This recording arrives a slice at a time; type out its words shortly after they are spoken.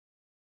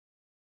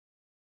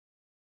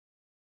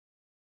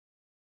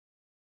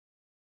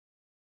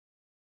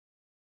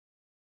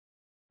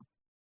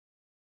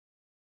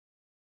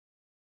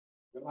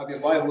You'll have your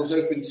Bibles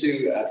open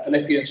to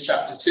Philippians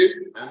chapter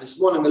 2, and this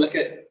morning we're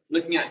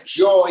looking at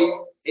joy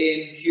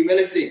in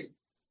humility.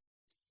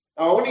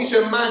 Now, I want you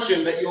to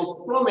imagine that you're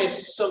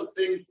promised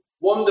something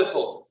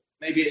wonderful.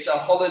 Maybe it's a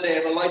holiday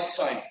of a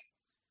lifetime.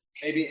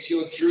 Maybe it's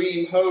your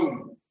dream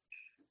home,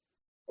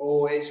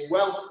 or it's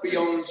wealth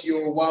beyond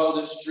your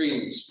wildest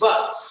dreams.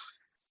 But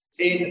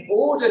in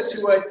order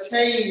to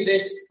attain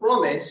this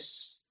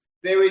promise,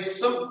 there is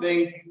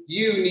something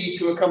you need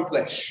to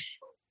accomplish.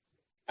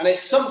 And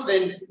it's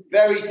something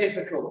very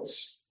difficult.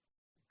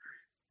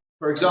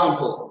 For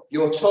example,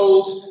 you're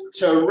told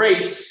to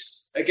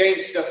race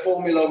against a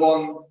Formula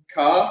One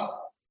car,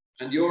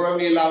 and you're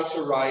only allowed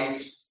to ride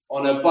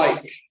on a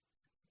bike,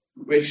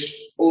 which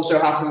also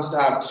happens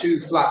to have 2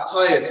 flat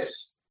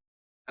tires.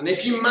 And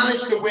if you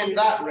manage to win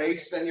that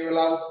race, then you're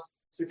allowed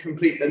to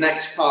complete the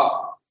next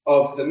part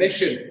of the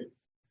mission.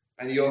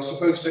 And you're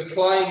supposed to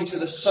climb to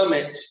the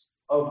summit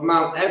of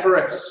Mount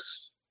Everest,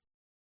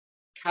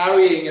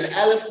 carrying an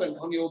elephant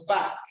on your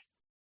back.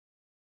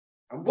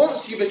 And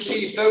once you've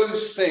achieved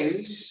those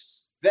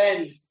things,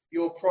 then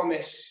your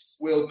promise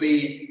will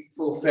be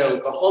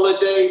fulfilled. The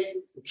holiday,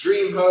 the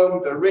dream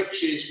home, the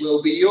riches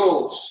will be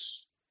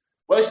yours.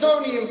 Well, it's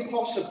not only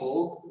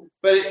impossible,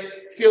 but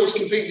it feels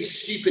completely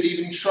stupid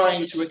even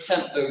trying to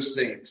attempt those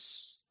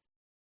things.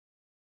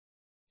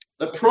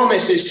 The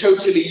promise is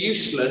totally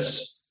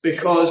useless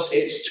because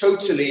it's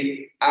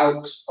totally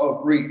out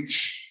of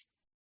reach.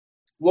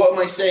 What am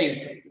I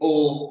saying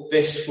all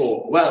this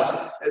for?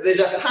 Well, there's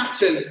a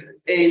pattern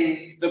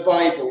in the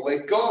Bible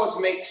where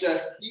God makes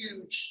a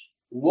huge,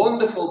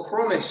 wonderful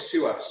promise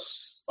to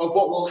us of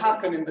what will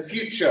happen in the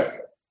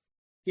future.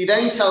 He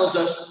then tells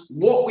us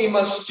what we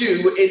must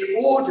do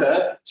in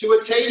order to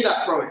attain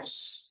that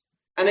promise.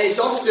 And it's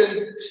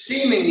often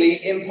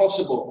seemingly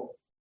impossible.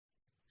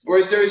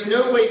 Whereas there is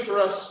no way for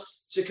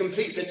us to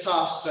complete the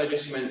tasks I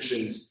just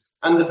mentioned.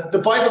 And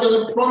the Bible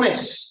doesn't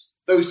promise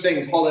those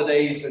things,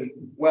 holidays and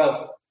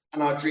wealth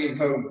and our dream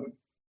home.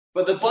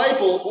 But the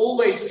Bible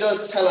always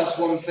does tell us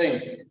one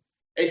thing.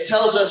 It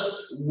tells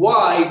us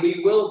why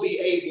we will be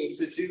able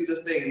to do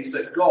the things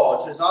that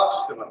God has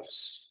asked of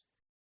us.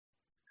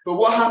 But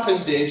what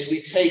happens is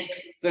we take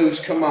those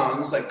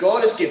commands that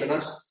God has given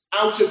us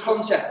out of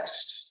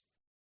context.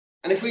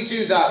 And if we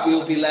do that,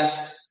 we'll be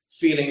left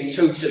feeling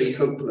totally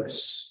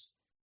hopeless.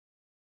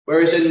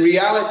 Whereas in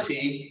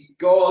reality,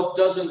 God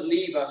doesn't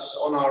leave us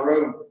on our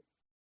own.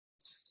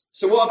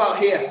 So what about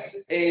here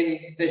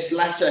in this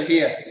letter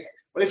here?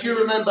 Well, if you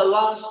remember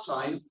last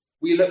time,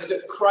 we looked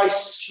at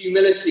Christ's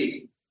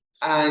humility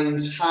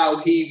and how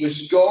he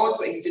was God,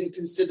 but he didn't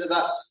consider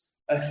that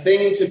a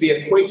thing to be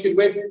equated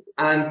with,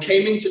 and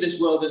came into this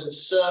world as a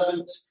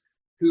servant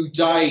who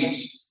died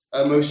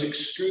a most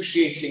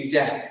excruciating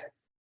death.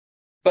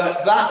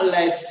 But that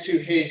led to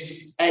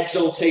his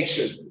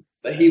exaltation,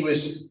 that he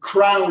was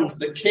crowned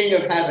the King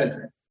of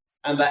Heaven,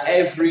 and that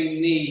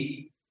every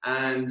knee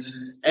and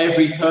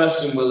every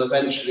person will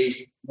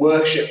eventually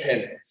worship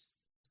him.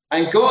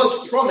 And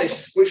God's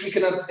promise, which we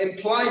can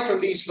imply from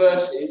these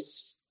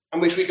verses,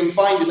 and which we can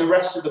find in the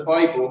rest of the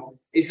Bible,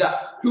 is that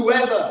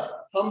whoever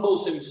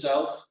humbles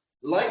himself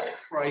like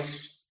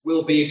Christ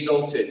will be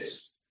exalted.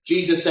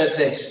 Jesus said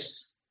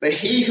this, "But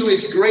he who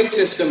is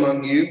greatest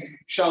among you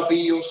shall be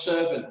your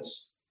servant,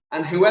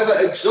 and whoever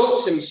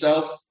exalts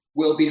himself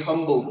will be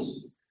humbled,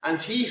 and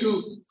he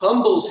who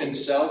humbles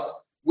himself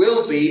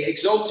will be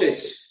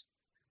exalted."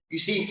 You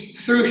see,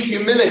 through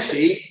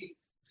humility,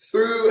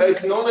 through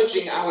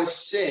acknowledging our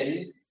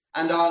sin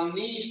and our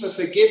need for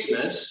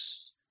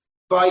forgiveness,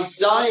 by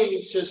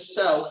dying to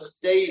self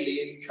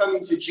daily and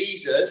coming to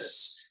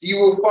Jesus, you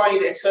will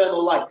find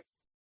eternal life.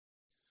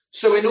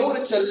 So in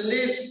order to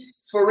live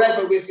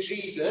forever with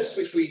Jesus,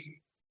 which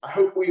I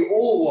hope we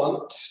all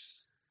want,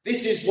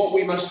 this is what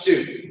we must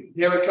do.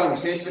 Here it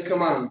comes. Here's the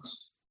command.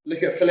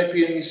 Look at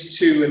Philippians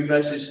 2 and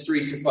verses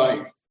 3 to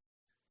 5.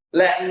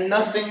 "Let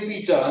nothing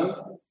be done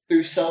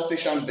through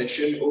selfish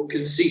ambition or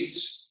conceit,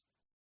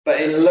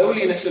 but in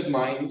lowliness of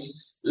mind,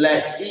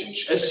 let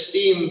each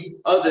esteem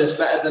others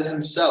better than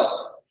himself.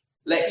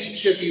 Let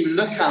each of you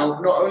look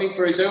out not only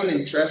for his own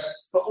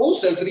interest, but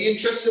also for the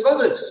interests of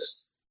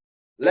others.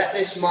 Let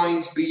this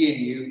mind be in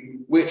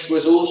you, which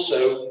was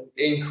also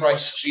in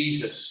Christ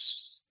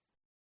Jesus."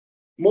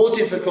 More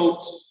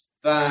difficult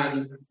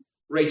than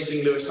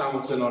racing Lewis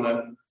Hamilton on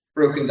a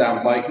broken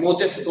down bike, more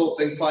difficult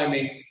than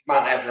climbing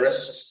Mount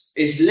Everest,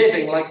 is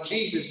living like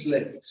Jesus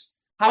lived.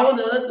 How on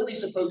earth are we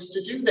supposed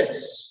to do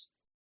this?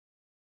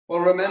 Well,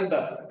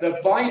 remember, the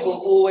Bible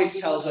always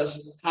tells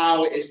us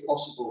how it is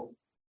possible.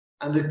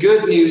 And the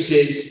good news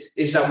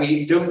is that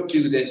we don't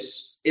do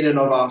this in and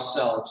of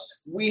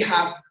ourselves. We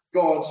have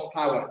God's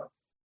power.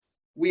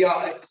 We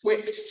are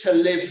equipped to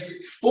live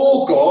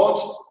for God,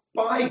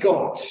 by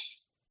God.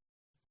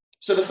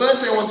 So the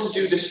first thing I want to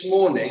do this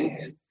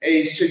morning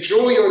is to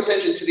draw your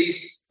attention to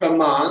these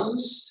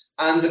commands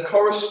and the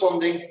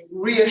corresponding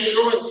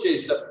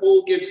reassurances that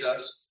Paul gives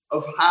us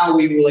of how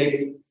we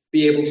will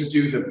be able to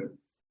do them.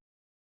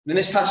 In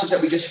this passage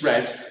that we just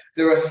read,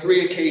 There are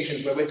 3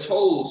 occasions where we're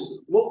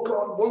told what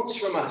God wants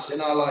from us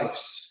in our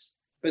lives.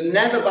 But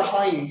never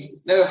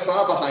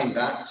far behind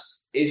that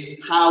is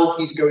how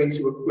he's going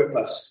to equip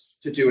us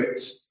to do it.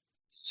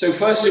 So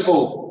first of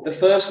all, the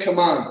first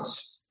command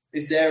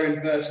is there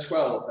in verse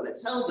 12, and it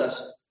tells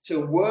us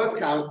to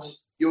work out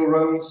your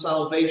own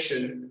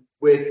salvation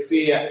with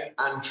fear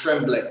and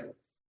trembling.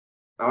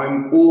 Now,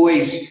 I'm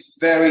always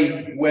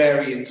very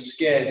wary and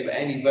scared of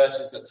any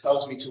verses that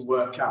tells me to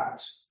work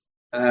out.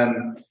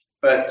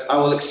 But I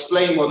will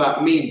explain what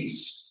that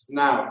means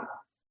now.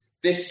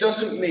 This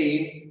doesn't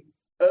mean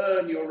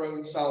earn your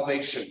own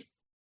salvation.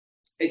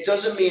 It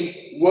doesn't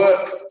mean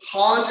work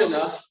hard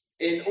enough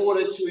in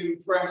order to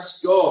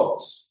impress God.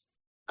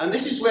 And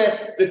this is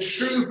where the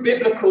true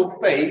biblical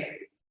faith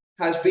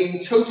has been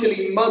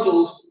totally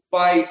muddled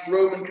by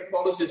Roman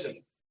Catholicism.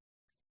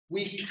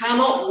 We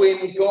cannot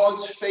win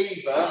God's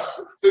favour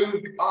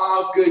through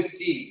our good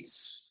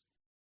deeds.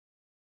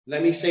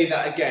 Let me say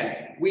that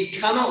again. We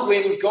cannot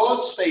win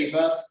God's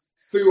favour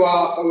through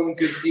our own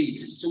good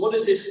deeds. So what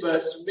does this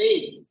verse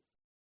mean?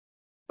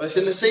 Well, it's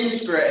in the same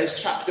spirit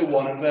as chapter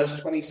 1 and verse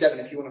 27,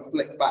 if you want to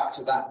flick back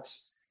to that,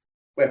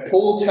 where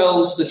Paul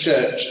tells the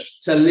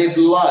church to live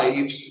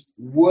lives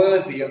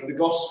worthy of the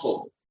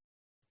gospel.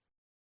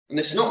 And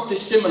it's not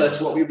dissimilar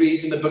to what we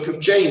read in the book of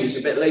James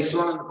a bit later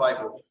on in the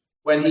Bible,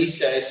 when he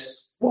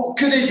says, what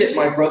good is it,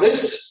 my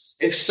brothers,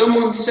 if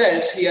someone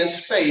says he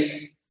has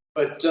faith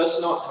but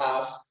does not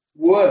have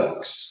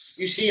works?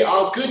 You see,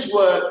 our good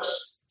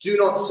works do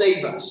not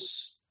save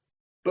us,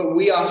 but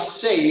we are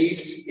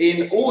saved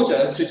in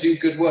order to do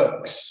good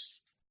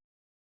works.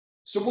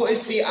 So what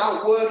is the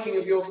outworking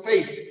of your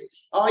faith?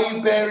 Are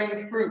you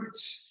bearing fruit?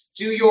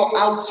 Do your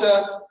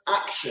outer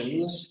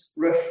actions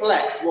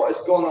reflect what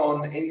has gone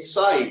on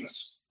inside?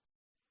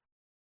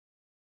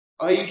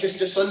 Are you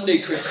just a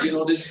Sunday Christian,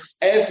 or does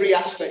every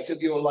aspect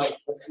of your life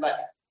reflect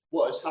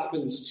what has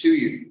happened to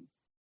you?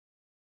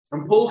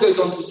 And Paul goes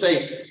on to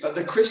say that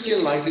the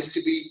Christian life is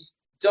to be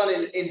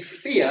done in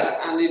fear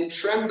and in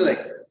trembling.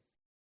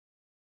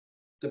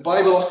 The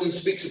Bible often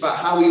speaks about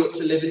how we ought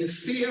to live in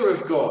fear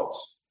of God.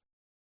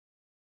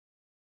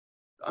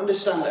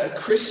 Understand that a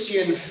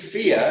Christian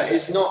fear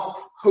is not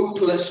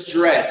hopeless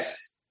dread.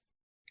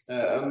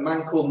 A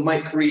man called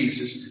Mike Reeves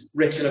has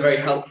written a very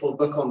helpful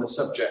book on the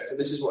subject, and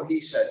this is what he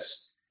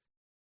says.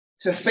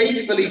 To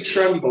faithfully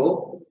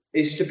tremble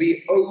is to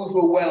be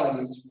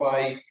overwhelmed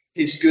by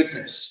his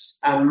goodness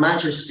and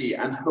majesty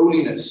and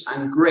holiness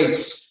and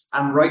grace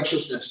and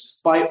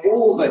righteousness, by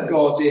all that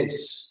God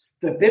is.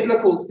 The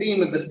biblical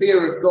theme of the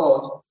fear of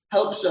God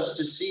helps us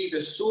to see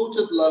the sort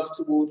of love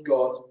toward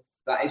God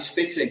that is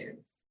fitting.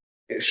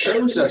 It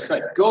shows us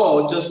that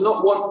God does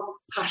not want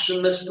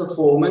passionless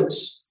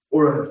performance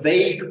or a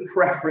vague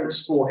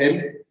preference for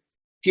him.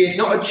 He is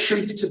not a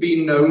truth to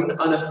be known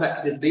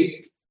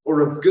unaffectedly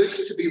or a good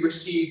to be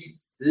received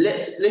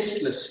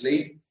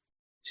listlessly.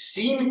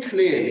 Seen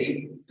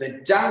clearly,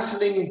 the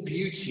dazzling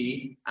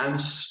beauty and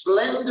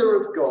splendor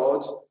of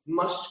God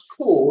must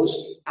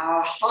cause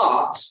our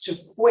hearts to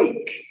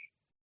quake.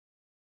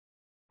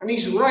 And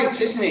he's right,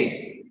 isn't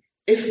he?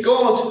 If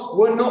God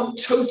were not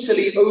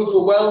totally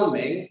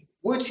overwhelming,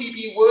 would he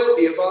be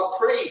worthy of our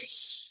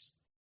praise?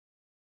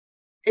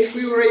 If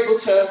we were able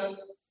to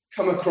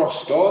come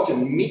across God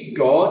and meet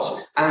God,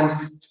 and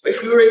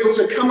if we were able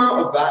to come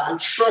out of that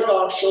and shrug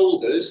our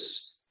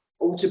shoulders,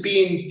 or to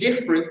be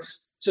indifferent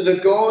to the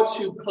God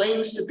who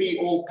claims to be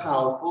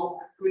all-powerful,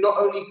 who not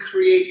only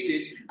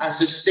created and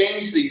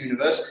sustains the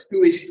universe,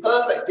 who is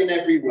perfect in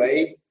every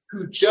way,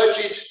 who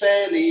judges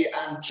fairly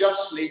and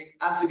justly,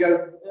 and to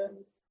go,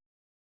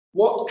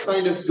 what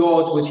kind of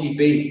God would he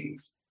be?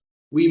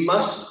 We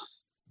must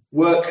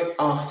work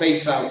our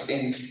faith out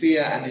in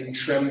fear and in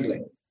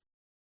trembling.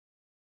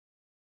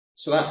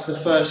 So that's the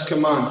first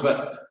command,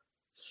 but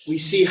we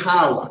see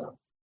how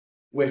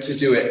we're to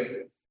do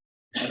it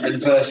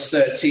in verse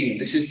 13.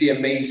 This is the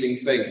amazing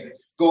thing.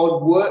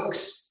 God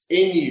works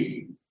in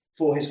you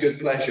for his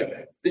good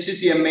pleasure. This is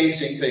the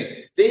amazing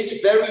thing. This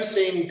very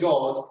same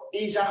God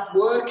is at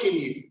work in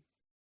you.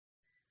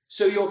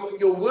 So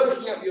you're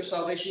working out your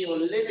salvation, you're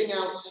living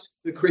out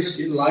the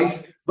Christian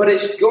life, but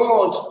it's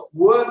God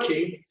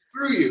working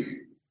through you.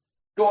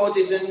 God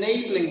is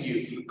enabling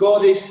you.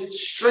 God is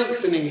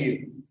strengthening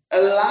you,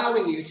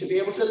 allowing you to be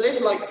able to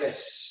live like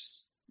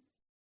this.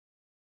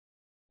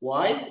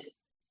 Why?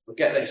 Well,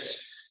 get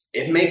this.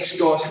 It makes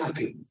God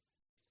happy.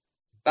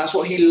 That's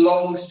what he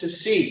longs to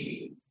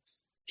see.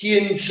 He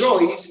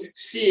enjoys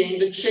seeing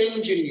the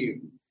change in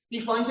you. He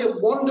finds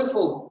it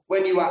wonderful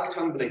when you act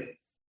humbly.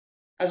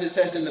 As it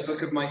says in the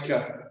book of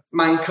Micah,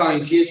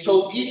 mankind, he has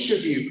told each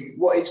of you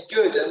what is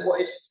good and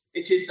what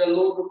it is the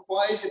Lord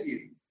requires of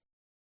you.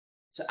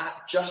 To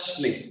act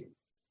justly,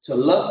 to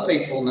love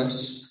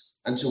faithfulness,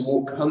 and to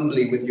walk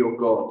humbly with your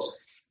God.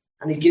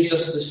 And he gives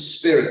us the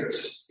Spirit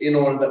in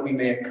order that we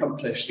may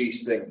accomplish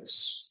these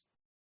things.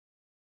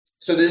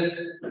 So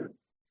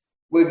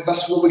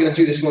that's what we're going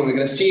to do this morning. We're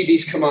going to see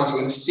these commands. We're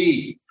going to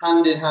see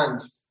hand in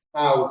hand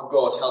how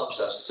God helps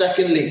us.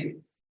 Secondly,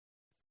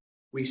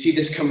 we see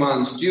this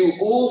command, do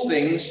all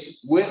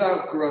things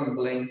without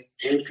grumbling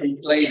or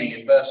complaining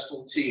in verse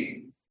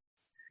 14.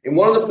 In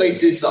one of the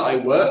places that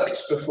I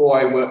worked before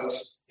I worked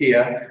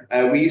here,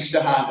 we used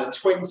to have a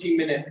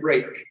 20-minute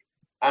break.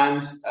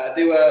 And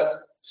there were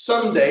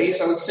some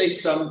days, I would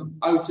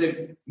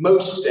say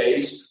most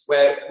days,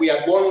 where we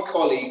had one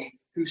colleague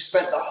who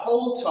spent the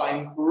whole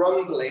time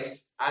grumbling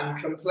and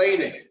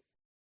complaining.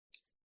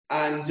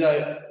 And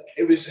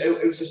it was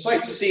a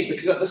sight to see,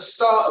 because at the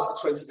start of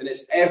the 20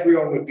 minutes,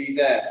 everyone would be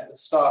there for the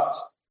start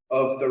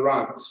of the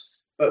rant.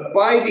 But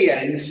by the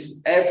end,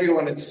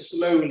 everyone had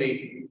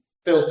slowly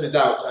filtered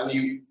out,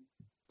 and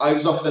I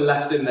was often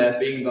left in there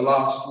being the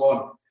last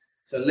one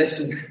to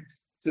listen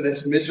to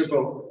this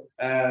miserable,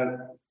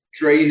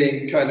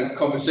 draining kind of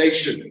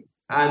conversation.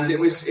 And it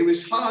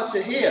was hard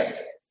to hear.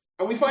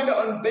 And we find it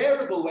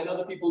unbearable when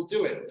other people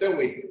do it, don't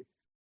we?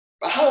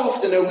 But how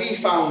often are we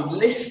found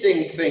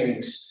listing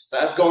things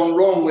that have gone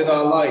wrong with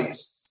our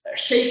lives,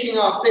 shaking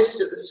our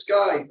fist at the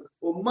sky,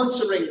 or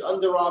muttering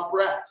under our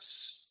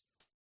breaths?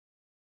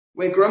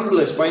 We're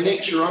grumblers by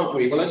nature, aren't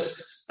we? Well,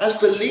 as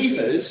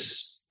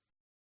believers,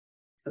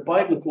 the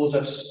Bible calls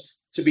us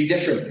to be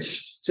different,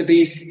 to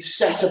be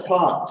set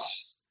apart.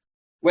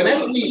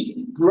 Whenever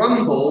we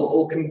grumble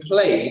or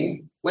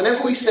complain,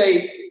 whenever we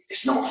say,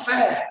 it's not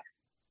fair,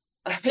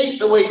 I hate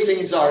the way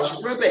things are,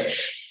 it's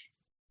rubbish,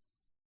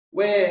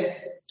 we're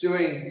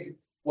doing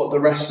what the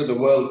rest of the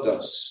world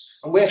does.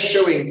 And we're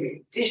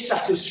showing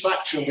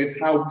dissatisfaction with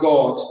how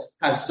God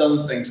has done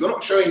things. We're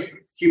not showing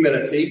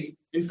humility.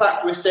 In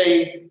fact, we're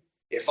saying,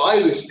 if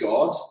I was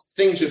God,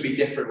 things would be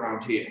different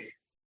around here.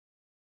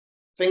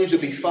 Things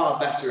would be far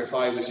better if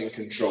I was in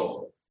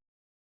control.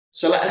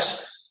 So let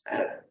us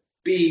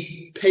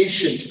be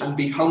patient and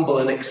be humble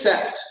and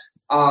accept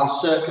our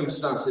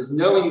circumstances,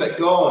 knowing that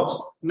God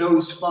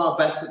knows far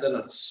better than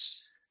us.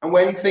 And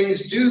when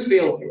things do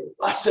feel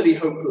utterly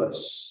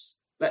hopeless,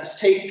 let's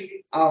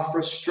take our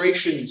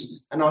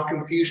frustrations and our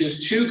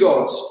confusions to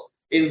God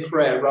in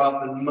prayer,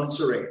 rather than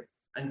muttering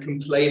and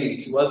complaining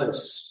to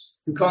others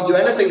who can't do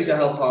anything to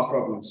help our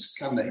problems,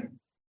 can they?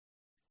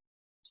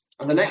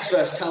 And the next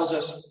verse tells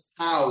us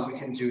how we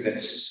can do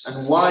this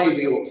and why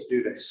we ought to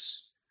do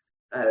this.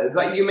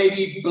 That you may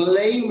be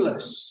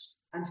blameless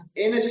and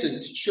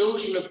innocent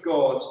children of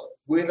God,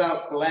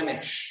 without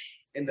blemish,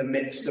 in the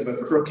midst of a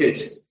crooked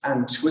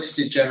and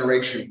twisted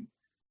generation.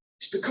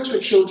 It's because we're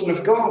children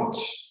of God.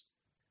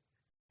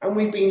 And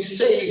we've been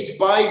saved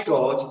by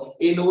God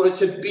in order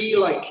to be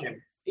like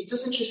him. He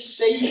doesn't just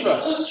save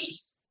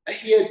us,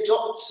 he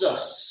adopts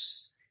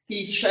us.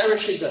 He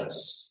cherishes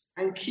us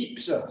and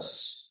keeps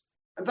us.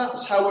 And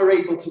that's how we're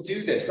able to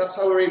do this. That's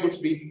how we're able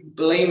to be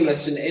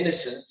blameless and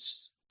innocent,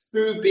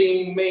 through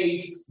being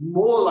made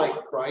more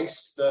like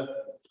Christ, the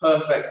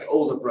perfect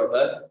older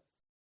brother.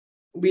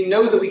 We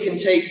know that we can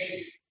take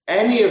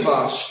any of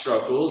our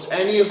struggles,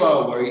 any of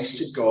our worries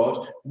to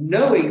God,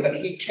 knowing that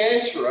he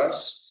cares for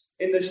us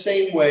in the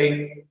same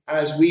way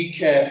as we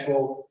care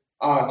for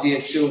our dear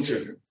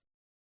children.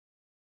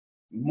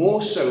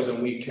 More so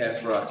than we care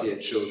for our dear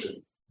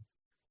children.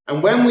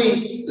 And when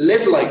we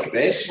live like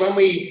this, when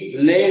we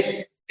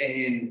live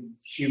in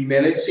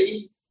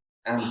humility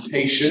and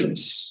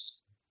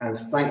patience and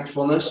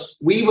thankfulness,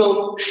 we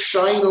will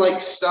shine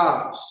like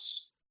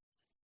stars.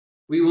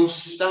 We will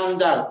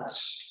stand out.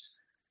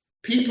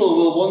 People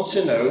will want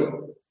to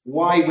know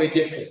why we're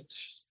different.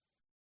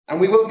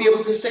 And we won't be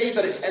able to say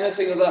that it's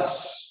anything of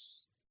us,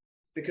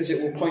 because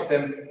it will point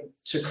them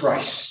to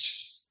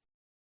Christ.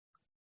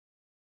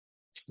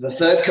 The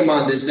third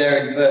command is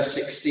there in verse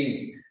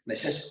 16. And it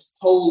says,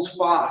 hold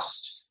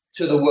fast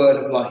to the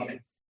word of life.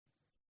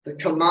 The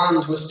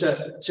command was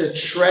to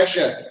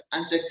treasure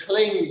and to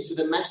cling to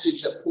the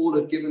message that Paul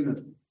had given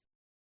them.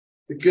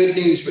 The good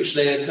news which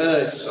they had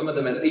heard, some of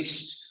them at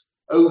least,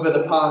 over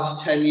the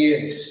past 10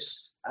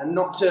 years. And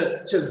not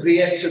to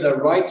veer to the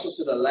right or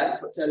to the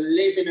left, but to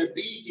live in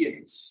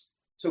obedience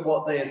to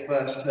what they had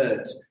first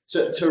heard.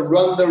 To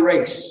run the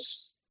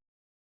race.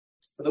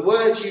 But the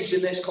word used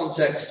in this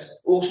context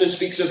also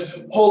speaks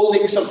of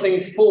holding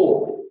something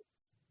forth.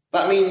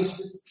 That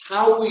means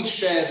how we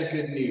share the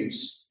good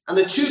news. And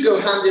the two go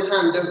hand in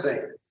hand, don't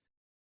they?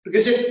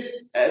 Because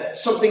if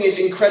something is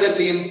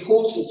incredibly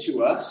important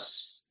to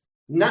us,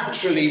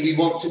 naturally we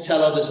want to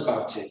tell others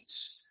about it.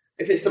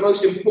 If it's the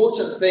most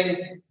important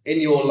thing in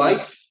your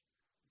life,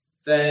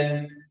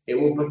 then it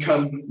will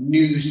become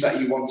news that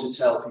you want to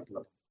tell people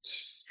about.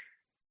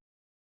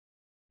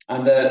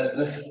 And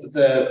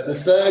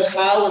the third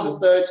how and the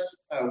third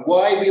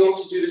why we ought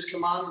to do this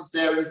command is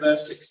there in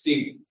verse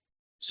 16.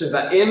 So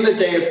that in the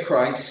day of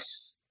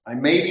Christ, I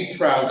may be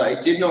proud that I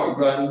did not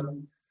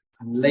run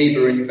and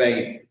labour in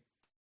vain.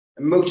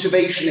 And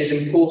motivation is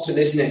important,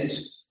 isn't it,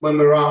 when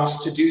we're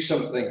asked to do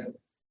something?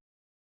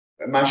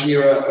 Imagine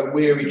you're a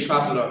weary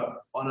traveller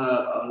on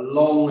a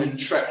long and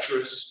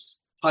treacherous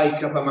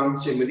hike up a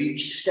mountain, with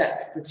each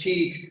step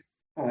fatigue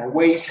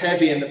weighs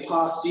heavy and the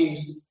path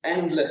seems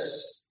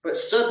endless. But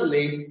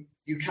suddenly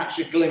you catch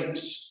a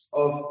glimpse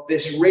of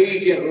this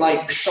radiant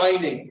light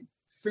shining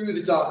through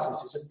the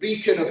darkness. It's a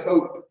beacon of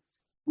hope.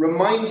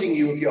 reminding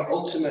you of your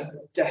ultimate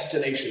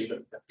destination,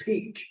 the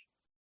peak.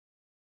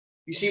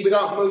 You see,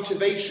 without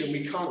motivation,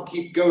 we can't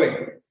keep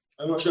going.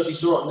 I'm not sure if you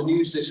saw it on the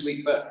news this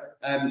week, but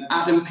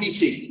Adam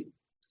Peaty,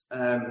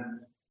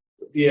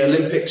 the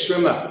Olympic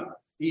swimmer,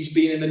 he's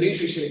been in the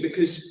news recently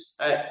because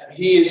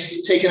he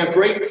has taken a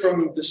break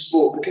from the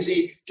sport because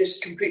he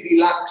just completely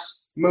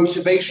lacks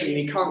motivation.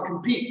 He can't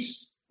compete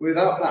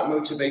without that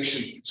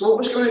motivation. So what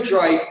was going to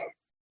drive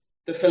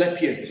the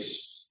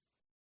Philippians?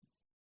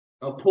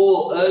 Now,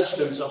 Paul urged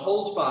them to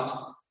hold fast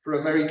for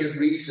a very good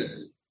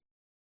reason.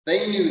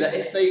 They knew that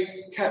if they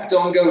kept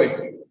on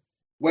going,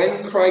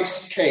 when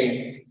Christ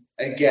came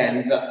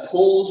again, that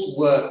Paul's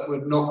work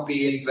would not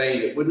be in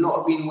vain. It would not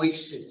have been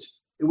wasted.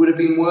 It would have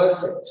been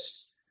worth it.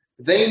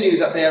 They knew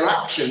that their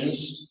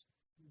actions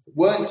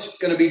weren't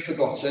going to be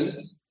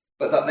forgotten,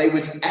 but that they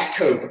would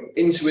echo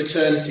into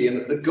eternity, and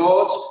that the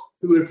God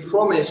who had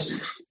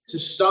promised to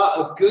start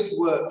a good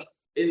work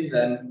in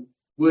them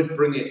would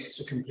bring it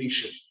to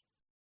completion.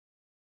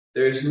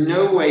 There is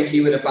no way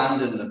he would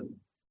abandon them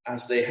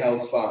as they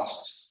held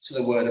fast to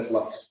the word of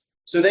life.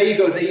 So there you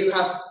go. There you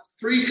have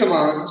 3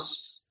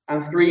 commands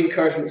and 3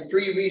 encouragements,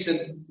 3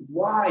 reasons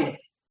why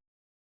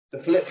the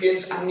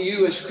Philippians and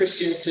you as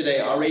Christians today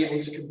are able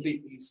to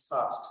complete these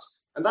tasks.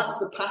 And that's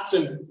the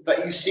pattern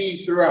that you see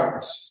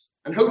throughout.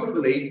 And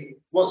hopefully,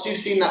 once you've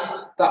seen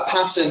that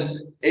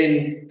pattern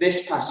in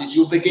this passage,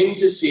 you'll begin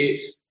to see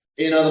it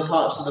in other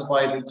parts of the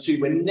Bible too.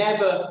 We're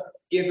never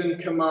given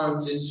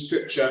commands in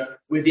Scripture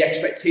with the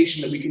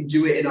expectation that we can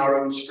do it in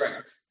our own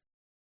strength.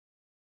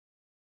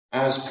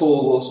 As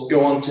Paul will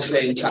go on to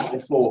say in chapter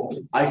 4,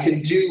 I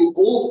can do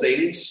all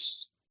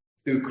things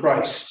through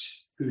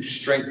Christ who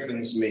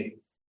strengthens me.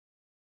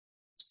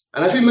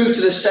 And as we move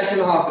to the second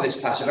half of this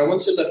passage, I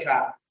want to look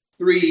at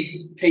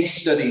 3 case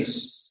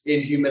studies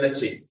in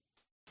humility.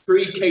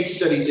 3 case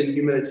studies in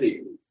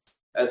humility.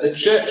 The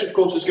church, of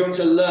course, was going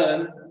to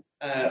learn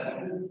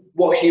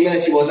what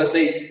humility was as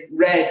they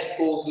read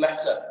Paul's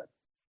letter.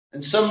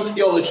 And some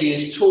theology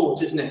is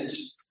taught, isn't it?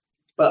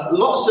 But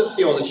lots of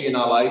theology in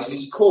our lives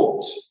is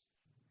caught.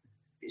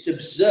 It's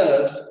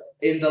observed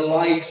in the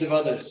lives of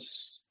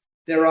others.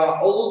 There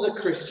are older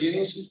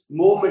Christians,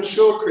 more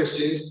mature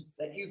Christians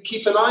that you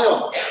keep an eye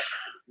on,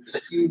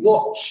 that you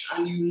watch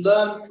and you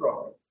learn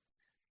from.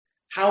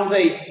 How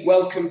they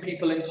welcome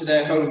people into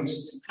their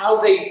homes,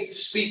 how they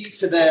speak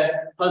to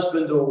their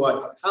husband or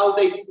wife, how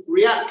they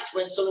react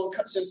when someone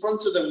cuts in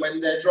front of them when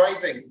they're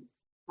driving,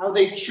 how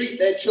they treat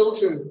their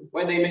children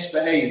when they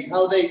misbehave,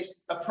 how they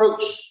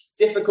approach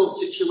difficult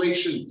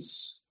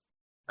situations.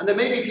 And there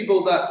may be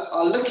people that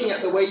are looking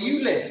at the way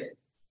you live.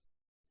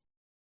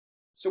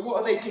 So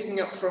what are they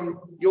picking up from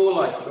your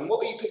life? And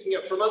what are you picking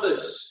up from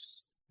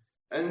others?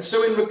 And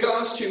so in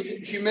regards to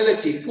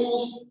humility,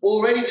 Paul's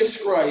already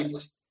described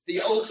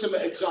the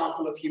ultimate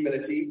example of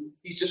humility.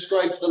 He's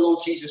described the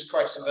Lord Jesus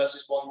Christ in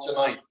verses 1 to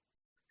 9.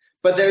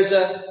 But there's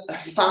a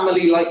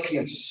family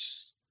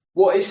likeness.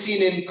 What is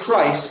seen in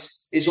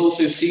Christ is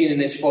also seen in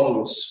his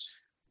followers.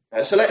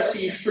 So let's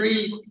see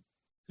 3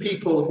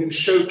 people who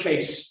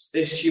showcase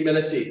this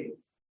humility.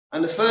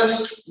 And the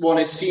first one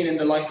is seen in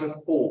the life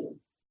of Paul.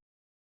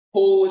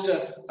 Paul was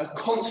a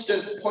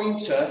constant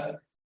pointer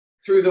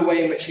through the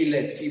way in which he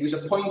lived. He was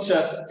a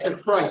pointer to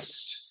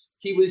Christ.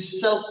 He was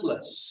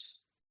selfless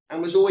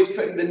and was always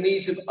putting the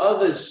needs of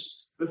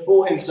others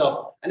before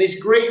himself. And his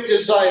great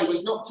desire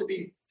was not to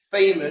be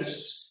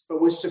famous,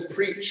 but was to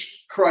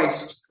preach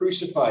Christ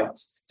crucified,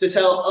 to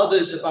tell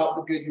others about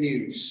the good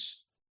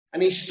news.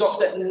 And he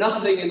stopped at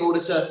nothing in order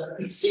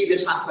to see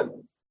this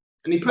happen.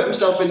 And he put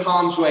himself in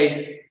harm's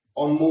way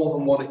on more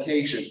than one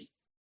occasion.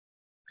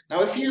 Now,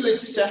 if you had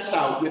set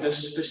out with a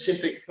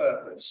specific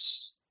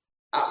purpose,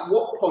 at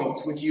what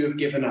point would you have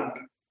given up?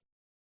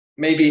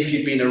 Maybe if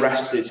you'd been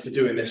arrested for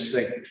doing this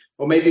thing,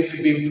 or maybe if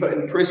you'd been put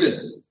in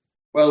prison.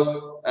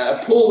 Well,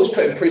 Paul was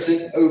put in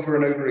prison over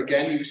and over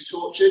again. He was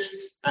tortured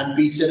and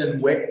beaten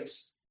and whipped,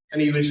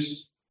 and he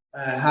was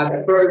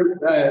had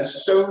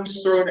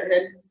stones thrown at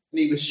him, and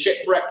he was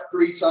shipwrecked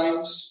 3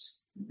 times,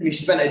 and he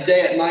spent a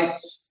day at night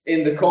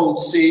in the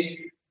cold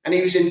sea, and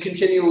he was in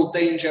continual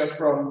danger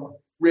from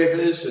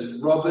rivers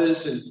and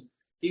robbers, and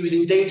he was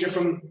in danger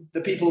from the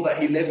people that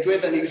he lived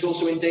with, and he was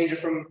also in danger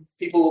from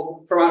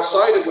people from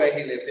outside of where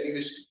he lived, and he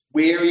was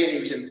weary and he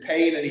was in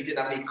pain and he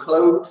didn't have any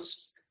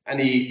clothes and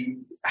he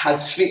had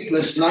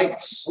sleepless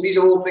nights. These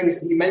are all things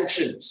that he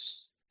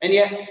mentions. And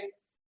yet,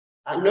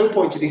 at no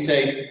point did he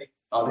say,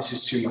 oh, this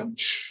is too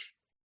much.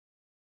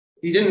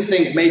 He didn't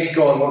think maybe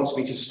God wants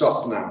me to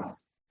stop now.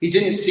 He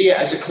didn't see it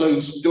as a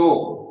closed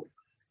door.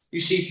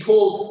 You see,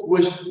 Paul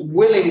was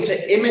willing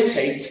to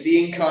imitate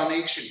the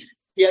incarnation.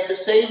 He had the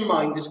same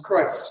mind as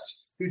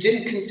Christ, who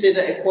didn't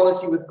consider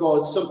equality with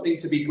God something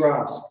to be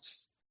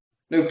grasped.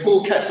 No,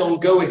 Paul kept on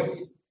going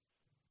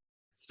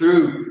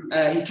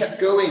he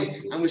kept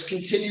going and was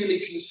continually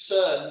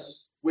concerned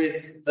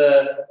with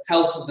the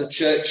health of the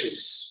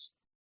churches.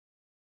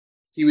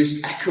 He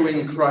was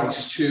echoing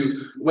Christ,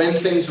 who, when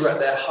things were at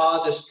their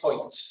hardest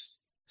point,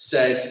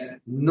 said,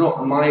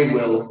 not my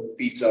will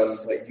be done,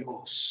 but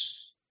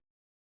yours.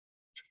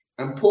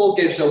 And Paul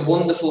gives a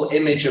wonderful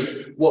image of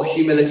what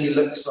humility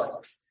looks like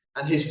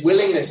and his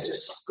willingness to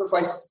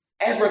sacrifice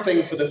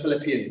everything for the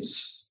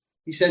Philippians.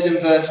 He says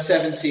in verse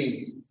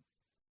 17,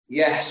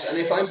 yes, and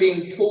if I'm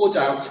being poured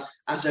out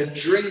as a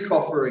drink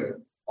offering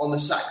on the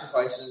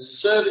sacrifice and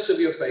service of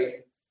your faith,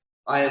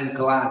 I am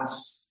glad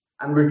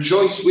and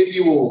rejoice with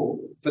you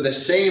all. For the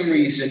same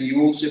reason,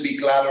 you also be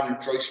glad and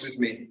rejoice with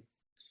me.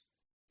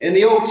 In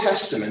the Old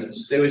Testament,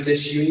 there was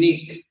this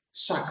unique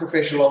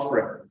sacrificial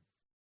offering.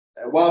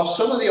 While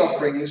some of the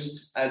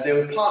offerings, there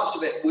were parts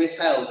of it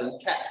withheld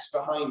and kept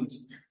behind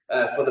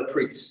for the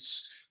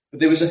priests. But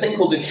there was a thing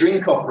called the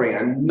drink offering,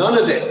 and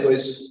none of it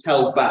was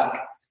held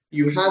back.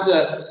 You had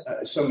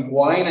some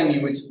wine, and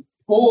you would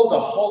pour the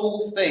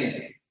whole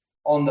thing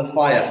on the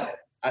fire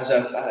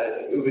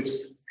it would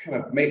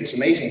kind of make this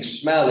amazing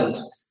smell,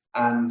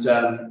 and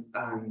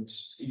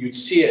you'd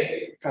see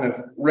it kind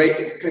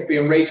of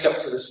being raised up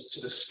to the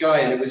sky,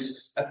 and it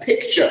was a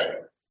picture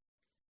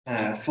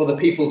for the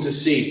people to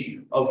see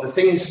of the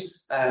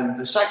things,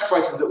 the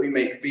sacrifices that we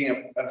make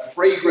being a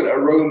fragrant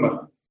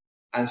aroma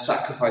and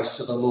sacrifice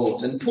to the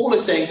Lord. And Paul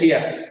is saying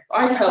here,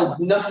 I've held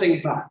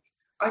nothing back.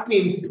 I've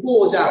been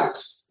poured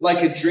out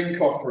like a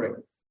drink offering.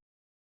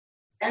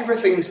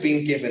 Everything's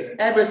been given,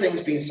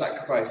 everything's been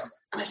sacrificed,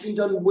 and it's been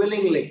done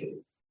willingly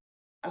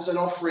as an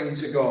offering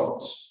to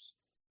God.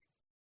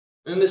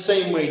 In the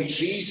same way,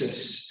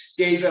 Jesus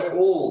gave it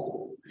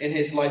all in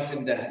his life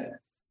and death.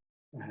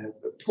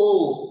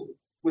 Paul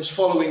was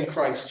following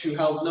Christ, who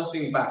held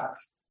nothing back.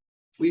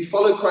 We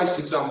follow Christ's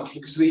example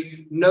because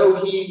we know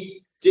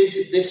he did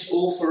this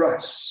all for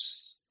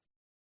us.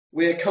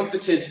 We're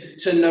comforted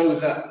to know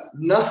that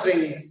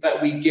nothing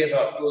that we give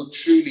up will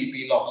truly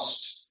be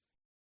lost.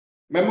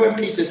 Remember when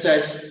Peter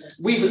said,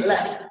 we've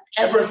left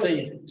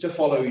everything to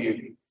follow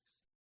you.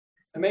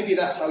 And maybe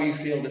that's how you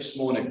feel this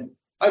morning.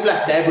 I've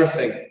left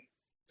everything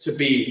to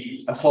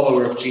be a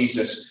follower of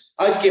Jesus.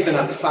 I've given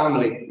up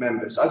family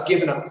members. I've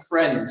given up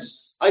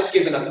friends. I've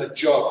given up a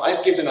job.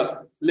 I've given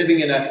up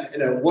living in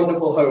a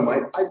wonderful home.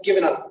 I've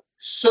given up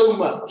so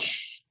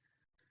much.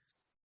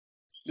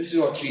 This is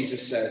what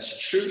Jesus says.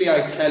 Truly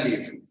I tell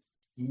you,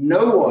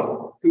 no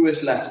one who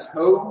has left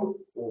home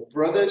or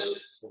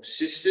brothers or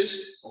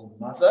sisters or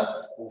mother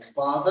or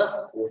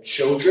father or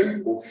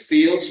children or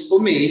fields for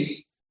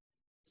me,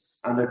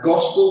 and the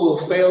gospel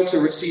will fail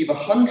to receive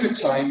 100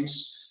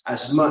 times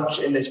as much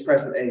in this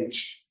present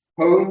age.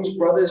 Homes,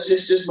 brothers,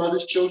 sisters,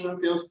 mothers, children,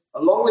 fields,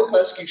 along with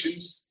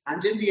persecutions,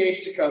 and in the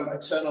age to come,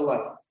 eternal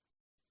life.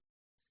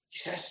 He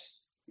says,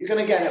 you're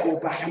going to get it all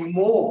back and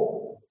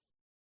more.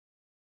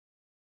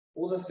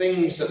 All the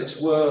things that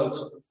this world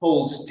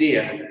holds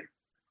dear,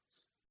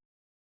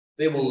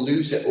 they will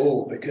lose it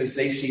all because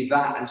they see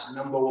that as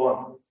number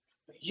one.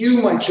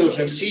 You, my children,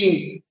 have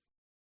seen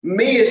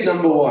me as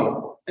number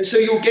one. And so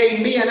you'll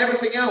gain me and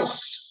everything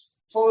else.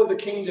 Follow the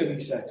kingdom, he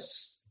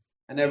says,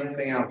 and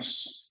everything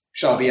else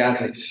shall be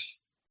added.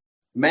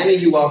 Many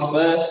who are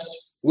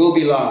first will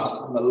be last,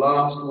 and the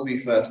last will be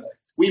first.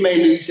 We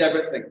may lose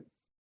everything.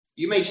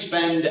 You may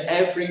spend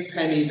every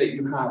penny that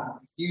you have,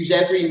 use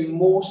every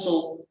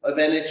morsel of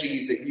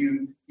energy that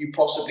you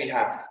possibly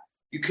have.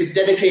 You could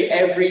dedicate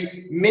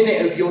every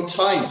minute of your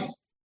time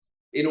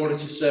in order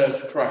to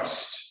serve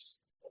Christ.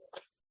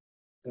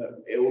 But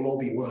it will all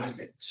be worth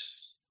it,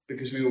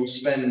 because we will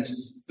spend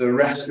the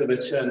rest of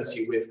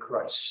eternity with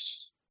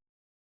Christ.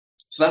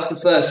 So that's the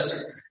first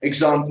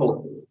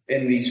example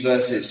in these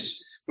verses.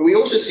 But we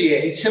also see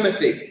it in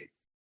Timothy.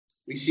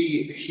 We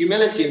see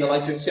humility in the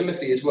life of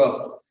Timothy as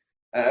well.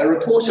 A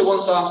reporter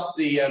once asked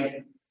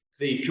the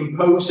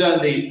composer,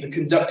 the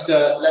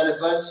conductor, Leonard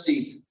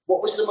Bernstein,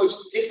 what was the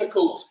most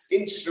difficult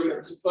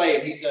instrument to play?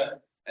 And he's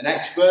an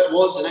expert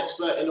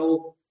in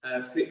all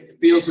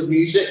fields of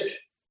music.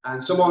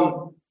 And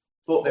someone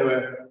thought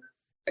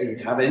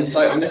he'd have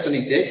insight on this, and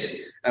he did.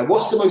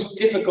 What's the most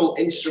difficult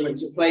instrument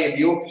to play in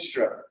the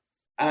orchestra?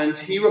 And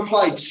he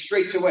replied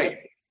straight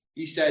away.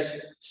 He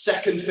said,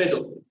 second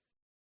fiddle.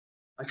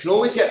 I can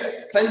always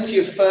get plenty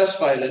of first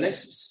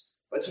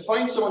violinists, but to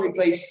find someone who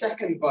plays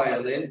second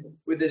violin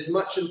with as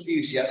much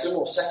enthusiasm,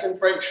 or second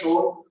French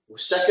horn, or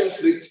second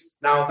flute,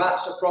 now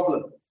that's a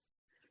problem.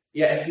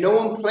 Yet if no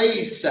one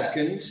plays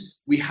second,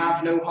 we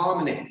have no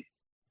harmony.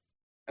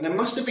 And it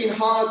must have been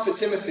hard for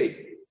Timothy.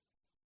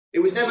 It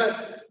was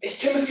never, it's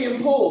Timothy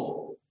and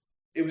Paul.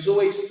 It was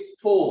always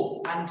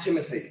Paul and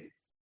Timothy.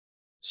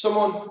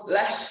 Someone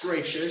less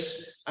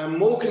gracious and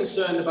more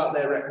concerned about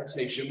their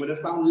reputation would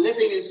have found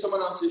living in someone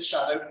else's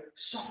shadow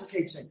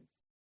suffocating.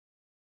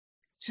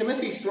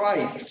 Timothy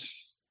thrived.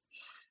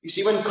 You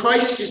see, when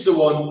Christ is the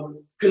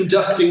one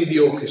conducting the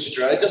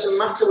orchestra, it doesn't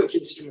matter which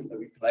instrument that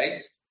we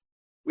play.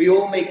 We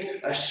all make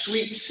a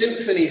sweet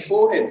symphony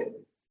for him.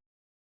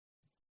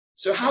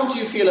 So how do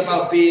you feel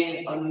about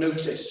being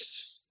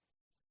unnoticed?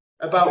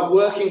 About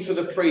working for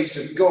the praise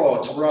of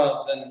God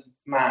rather than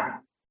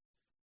man?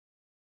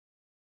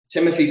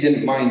 Timothy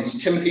didn't mind.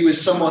 Timothy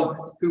was someone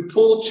who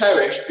Paul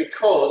cherished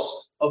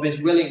because of his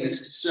willingness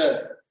to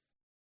serve.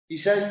 He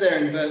says there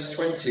in verse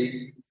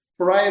 20,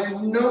 for I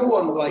have no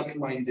one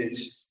like-minded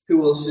who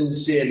will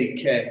sincerely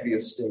care for your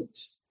state.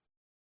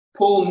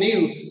 Paul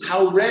knew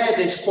how rare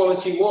this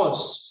quality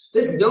was.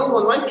 There's no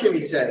one like him,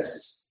 he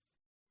says.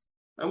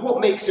 And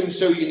what makes him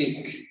so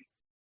unique?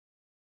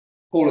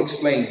 Paul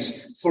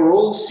explains, for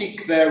all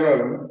seek their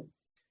own,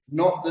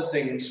 not the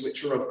things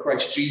which are of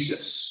Christ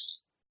Jesus.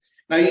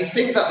 Now you'd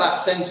think that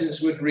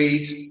sentence would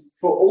read,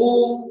 for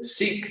all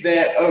seek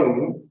their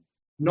own,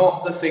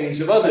 not the things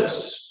of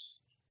others.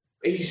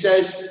 But he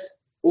says,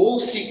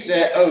 all seek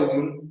their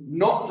own,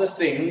 not the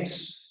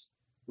things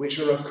which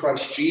are of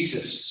Christ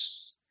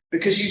Jesus.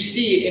 Because you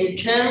see, in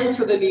caring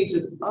for the needs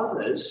of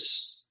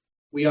others,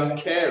 we are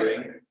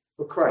caring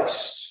for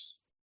Christ.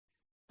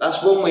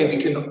 That's one way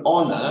we can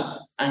honor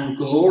and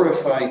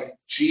glorify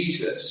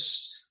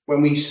Jesus,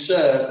 when we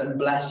serve and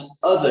bless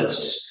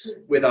others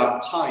with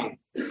our time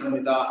and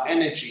with our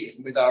energy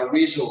and with our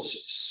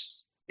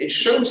resources. It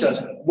shows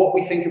us what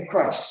we think of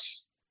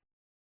Christ.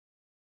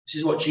 This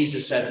is what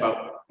Jesus said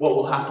about what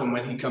will happen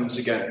when he comes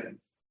again.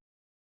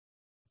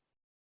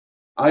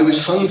 I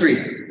was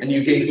hungry and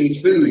you gave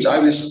me food. I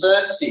was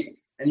thirsty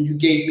and you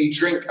gave me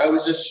drink. I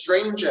was a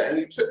stranger and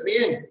you took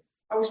me in.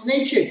 I was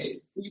naked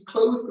and you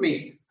clothed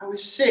me. I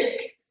was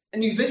sick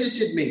and you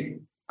visited me.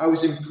 I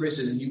was in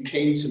prison and you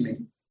came to me.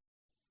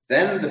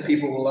 Then the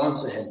people will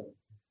answer him,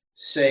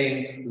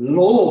 saying,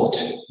 Lord,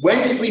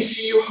 when did we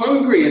see you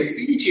hungry and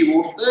feed you,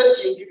 or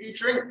thirsty and give you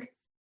drink?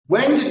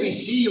 When did we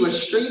see you a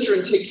stranger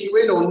and take you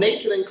in, or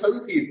naked and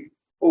clothe you?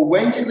 Or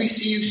when did we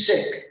see you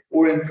sick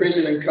or in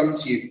prison and come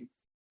to you?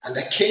 And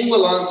the king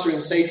will answer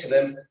and say to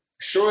them,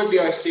 assuredly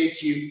I say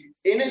to you,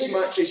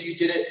 inasmuch as you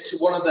did it to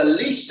one of the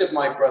least of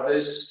my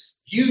brothers,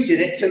 you did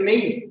it to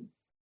me.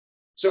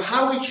 So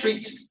how we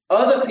treat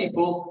other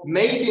people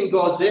made in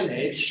God's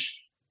image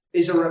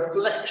is a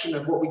reflection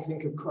of what we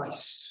think of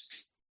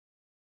Christ.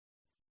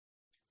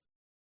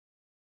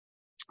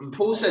 And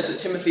Paul says that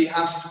Timothy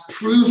has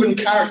proven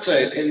character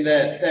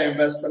there in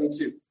verse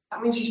 22.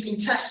 That means he's been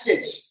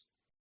tested.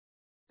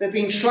 There have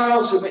been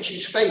trials in which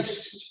he's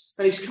faced,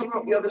 and he's come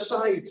out the other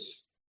side.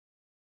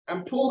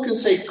 And Paul can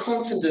say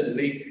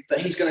confidently that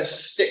he's going to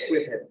stick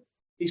with him.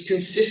 He's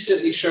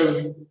consistently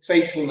shown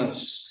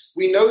faithfulness.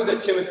 We know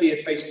that Timothy had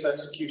faced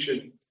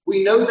persecution.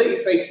 We know that he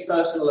faced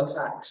personal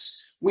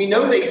attacks. We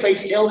know that he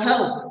faced ill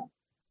health,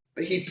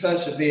 but he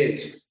persevered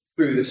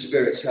through the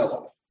Spirit's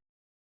help.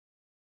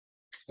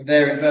 And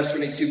there in verse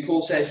 22,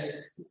 Paul says,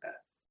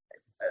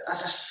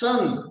 as a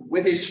son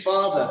with his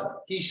father,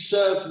 he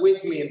served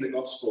with me in the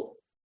gospel.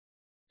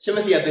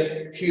 Timothy had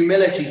the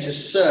humility to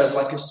serve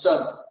like a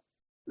son,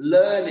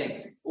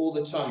 learning all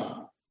the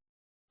time.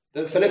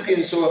 The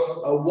Philippians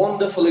saw a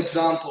wonderful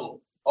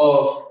example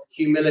of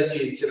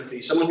humility in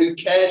Timothy, someone who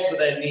cared for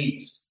their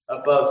needs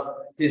above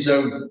his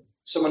own,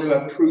 someone who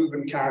had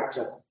proven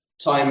character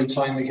time and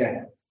time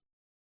again.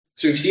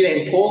 So we've seen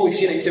it in Paul, we've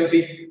seen it in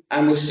Timothy,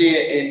 and we'll see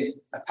it in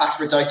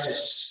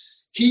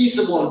Epaphroditus. He's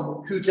the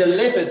one who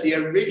delivered the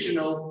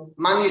original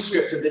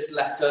manuscript of this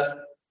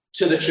letter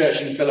to the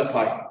church in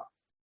Philippi.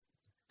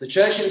 The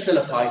church in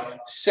Philippi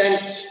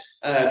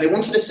they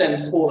wanted to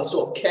send Paul a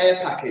sort of care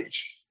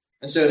package.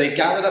 And so they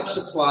gathered up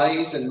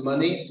supplies and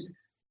money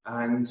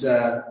and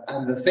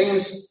the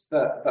things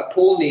that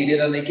Paul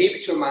needed, and they gave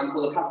it to a man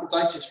called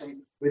Epaphroditus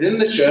from within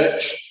the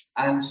church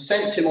and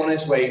sent him on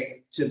his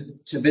way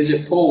to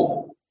visit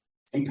Paul.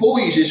 And Paul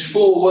uses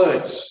 4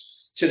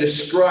 words to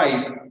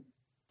describe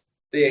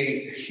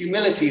the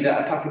humility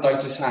that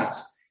Epaphroditus had.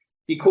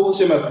 He calls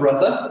him a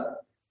brother,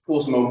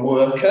 calls him a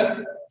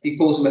worker, he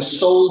calls him a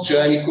soldier,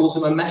 and he calls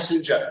him a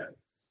messenger.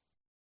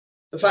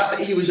 The fact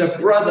that he was a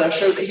brother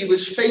showed that he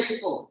was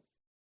faithful.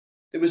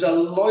 There was a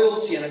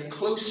loyalty and a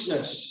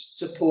closeness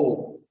to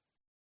Paul.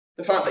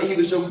 The fact that he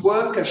was a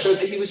worker showed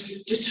that he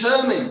was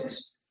determined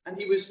and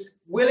he was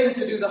willing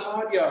to do the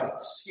hard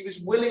yards. He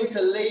was willing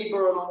to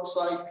labor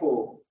alongside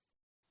Paul.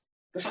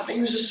 The fact that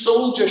he was a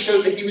soldier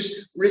showed that he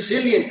was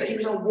resilient, that he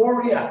was a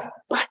warrior,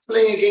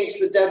 battling against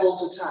the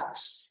devil's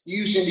attacks,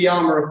 using the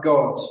armor of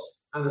God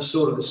and the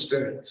sword of the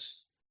Spirit.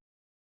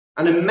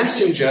 And a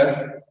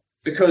messenger,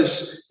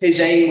 because his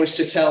aim was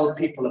to tell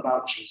people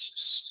about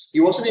Jesus. He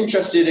wasn't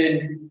interested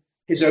in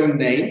his own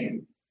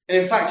name. And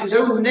in fact, his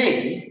own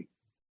name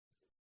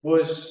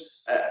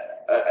was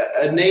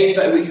a name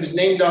that he was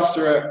named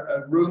after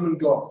a Roman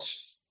god.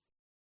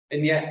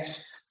 And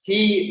yet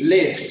he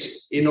lived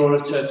in order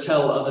to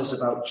tell others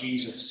about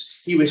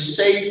Jesus. He was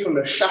saved from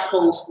the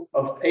shackles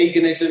of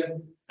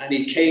paganism, and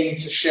he came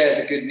to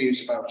share the good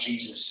news about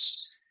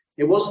Jesus.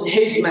 It wasn't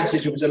his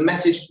message, it was a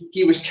message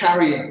he was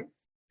carrying.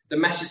 The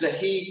message that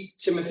he,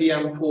 Timothy,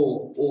 and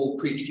Paul all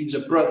preached. He was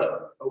a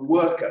brother, a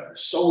worker, a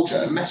soldier,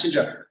 a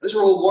messenger. Those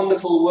are all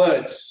wonderful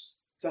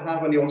words to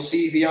have on your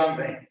CV, aren't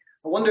they?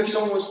 I wonder if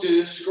someone was to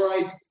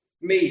describe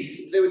me,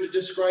 if they were to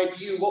describe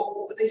you,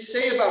 what would they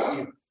say about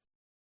you?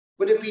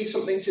 Would it be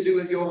something to do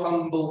with your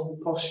humble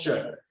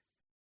posture?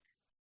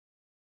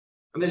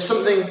 And there's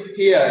something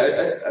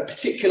here, a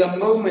particular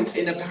moment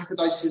in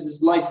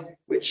Epaphroditus' life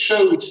which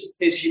showed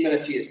his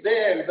humility. It's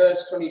there in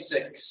verse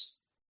 26.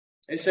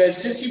 It says,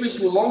 since he was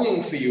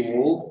longing for you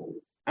all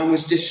and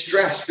was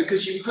distressed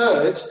because you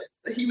heard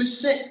that he was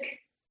sick.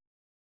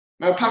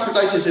 Now,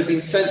 Epaphroditus had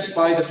been sent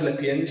by the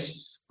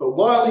Philippians, but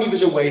while he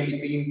was away,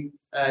 he'd been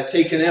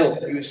taken ill.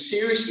 He was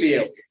seriously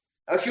ill.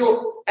 Now, if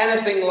you're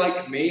anything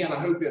like me, and I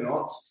hope you're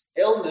not,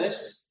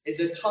 illness is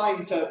a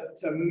time to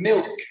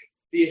milk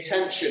the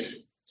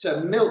attention,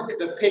 to milk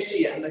the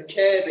pity and the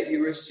care that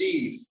you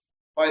receive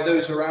by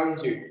those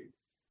around you.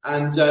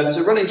 And there's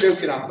a running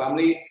joke in our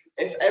family.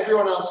 If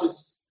everyone else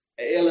is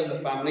ill in the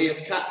family,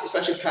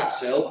 especially if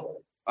Kat's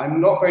ill,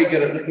 I'm not very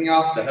good at looking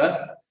after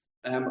her.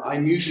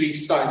 I'm usually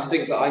starting to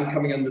think that I'm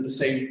coming under the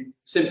same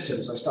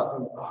symptoms. I start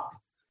thinking,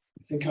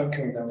 I think I'm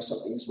coming down with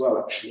something as well,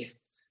 actually.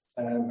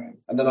 And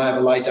then I have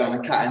a lie down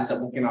and Kat ends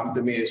up looking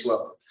after me as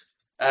well.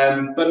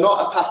 But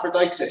not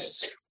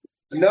Epaphroditus.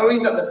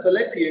 Knowing that the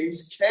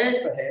Philippians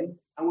cared for him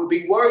and would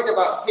be worried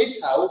about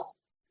his health,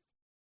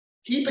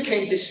 he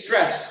became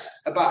distressed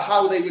about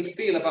how they would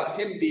feel about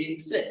him being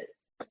sick.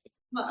 Isn't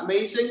that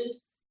amazing?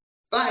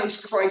 That is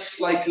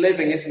Christ-like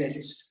living, isn't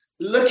it?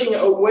 Looking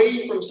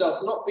away from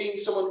self, not being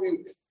someone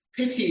who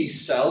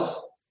pities self,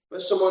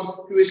 but someone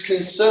who is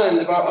concerned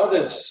about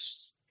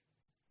others.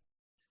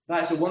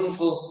 That is a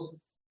wonderful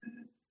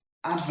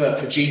advert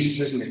for Jesus,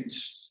 isn't it?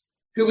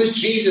 Who was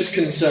Jesus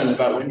concerned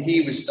about when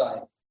he was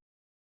dying?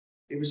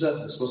 It was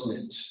others,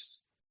 wasn't it?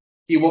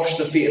 He washed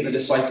the feet of the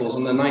disciples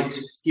on the night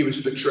he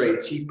was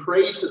betrayed. He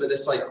prayed for the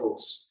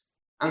disciples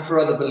and for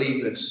other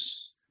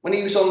believers. When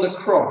he was on the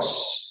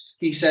cross,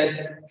 he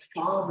said,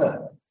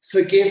 Father,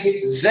 forgive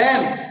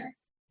them,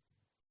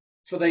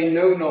 for they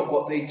know not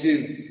what they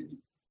do.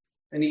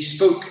 And he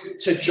spoke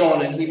to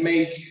John and he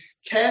made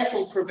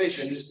careful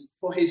provisions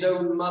for his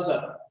own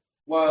mother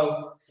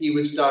while he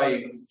was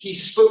dying. He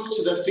spoke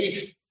to the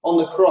thief on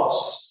the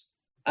cross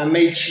and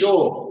made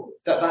sure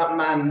that that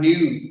man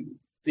knew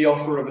the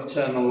offer of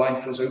eternal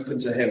life was open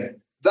to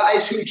him. That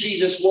is who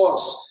Jesus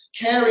was,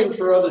 caring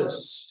for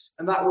others.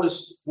 And that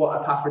was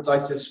what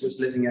Epaphroditus was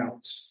living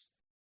out.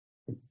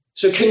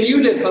 So can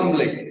you live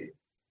humbly?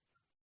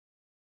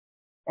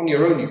 On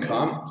your own, you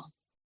can't.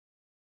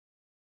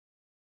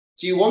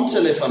 Do you want to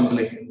live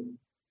humbly?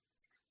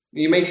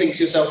 You may think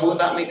to yourself, won't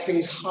that make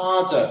things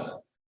harder?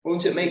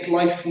 Won't it make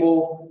life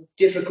more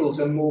difficult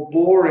and more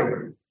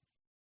boring?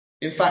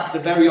 In fact, the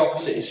very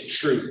opposite is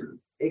true.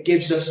 It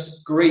gives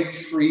us great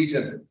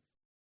freedom.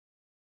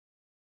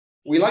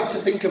 We like to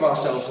think of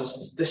ourselves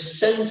as the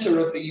center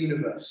of the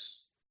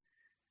universe.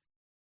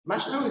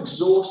 Imagine how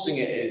exhausting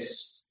it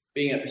is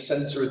being at the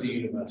center of the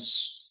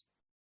universe.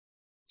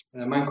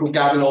 A man called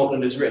Gavin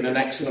Altman has written an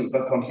excellent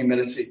book on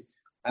humility,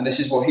 and this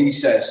is what he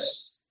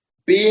says.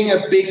 Being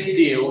a big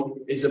deal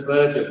is a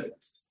burden.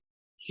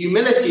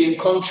 Humility, in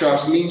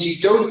contrast, means you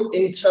don't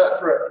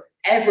interpret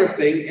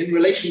everything in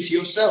relation to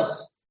yourself,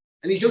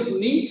 and you don't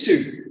need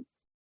to.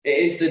 It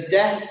is the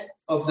death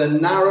of the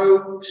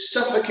narrow,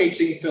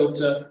 suffocating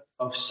filter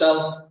of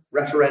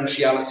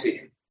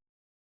self-referentiality.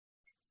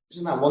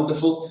 Isn't that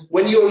wonderful?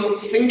 When you're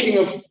thinking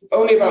of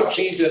only about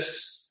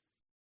Jesus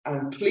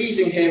and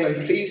pleasing him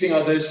and pleasing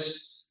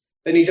others,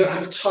 then you don't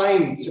have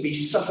time to be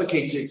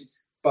suffocated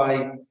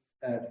by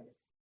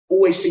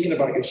always thinking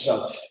about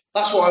yourself.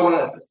 That's what I want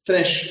to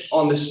finish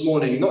on this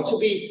morning. Not to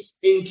be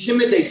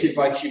intimidated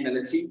by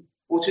humility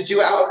or to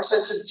do it out of a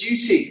sense of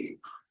duty.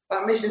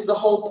 That misses the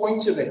whole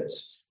point of it.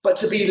 But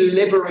to be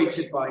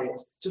liberated by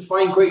it, to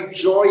find great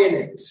joy in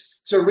it,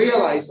 to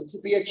realize that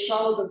to be a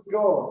child of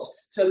God,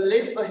 to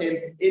live for him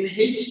in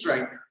his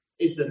strength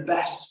is the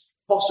best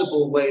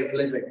possible way of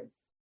living.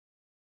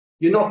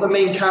 You're not the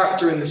main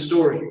character in the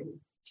story,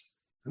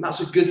 and that's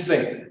a good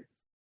thing.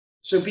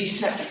 So be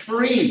set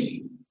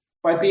free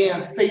by being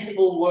a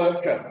faithful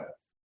worker.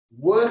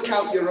 Work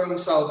out your own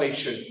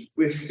salvation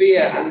with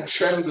fear and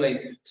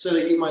trembling so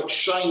that you might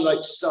shine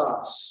like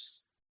stars.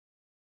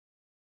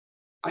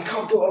 I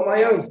can't do it on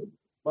my own.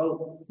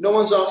 Well, no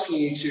one's asking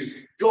you to.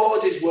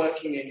 God is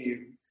working in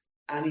you,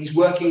 and he's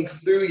working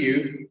through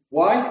you.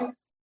 Why?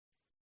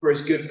 For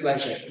his good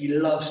pleasure. He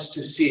loves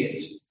to see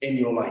it in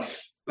your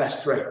life. Let's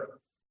pray.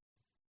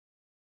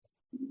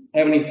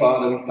 Heavenly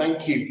Father, we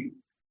thank you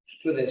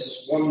for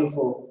this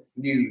wonderful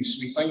news.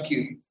 We thank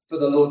you for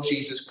the Lord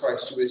Jesus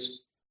Christ, who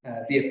is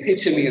the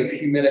epitome of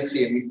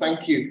humility, and we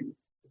thank you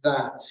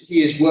that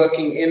he is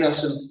working in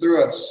us and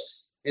through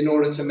us in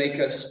order to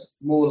make us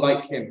more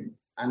like him.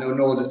 And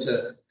in order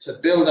to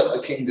build up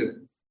the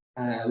kingdom,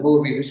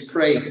 Lord, we just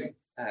pray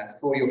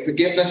for your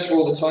forgiveness for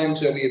all the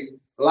times where we've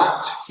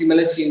lacked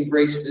humility and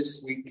grace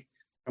this week.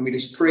 And we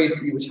just pray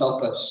that you would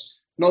help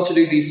us not to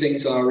do these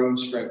things on our own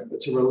strength, but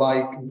to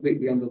rely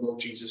completely on the Lord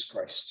Jesus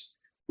Christ.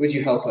 Would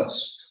you help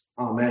us?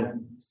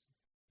 Amen.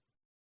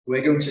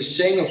 We're going to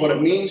sing of what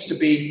it means to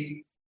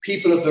be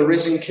people of the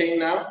risen King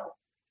now.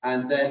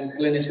 And then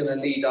Glyn is going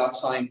to lead our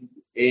time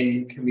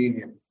in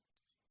communion.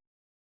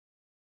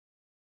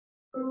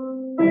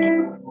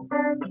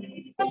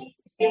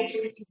 Thank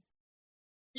you.